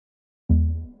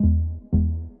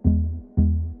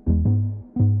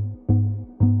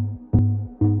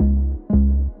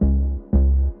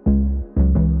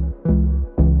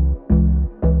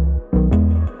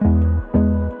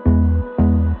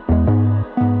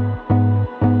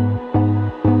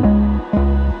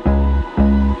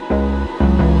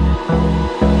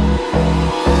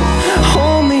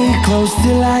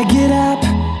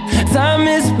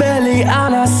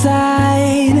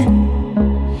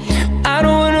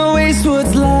waste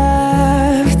what's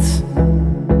left.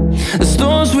 The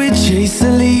storms we chase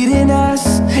are leading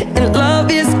us, and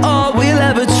love is all we'll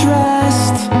ever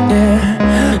trust.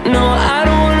 Yeah, no, I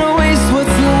don't wanna waste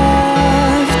what's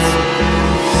left.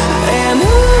 And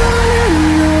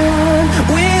on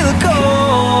we'll go,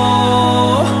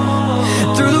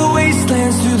 through the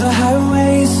wastelands, through the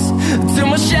highways, till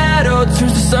my shadow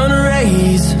turns to sun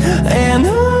rays. And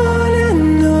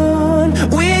on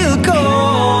we'll go,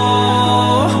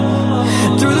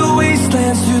 through the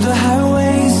wastelands, through the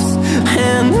highways,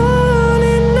 and on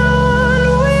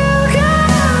we'll go.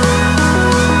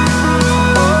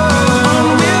 On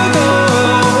we'll go.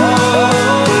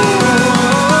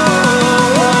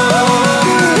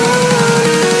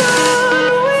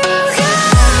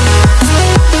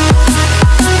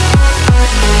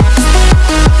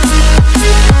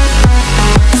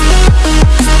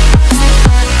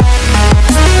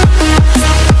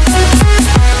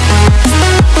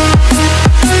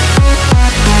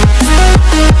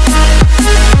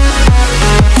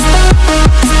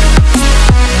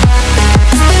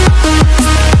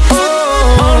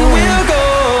 On we'll go.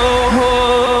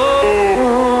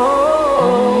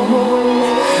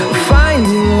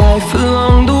 Finding life alone.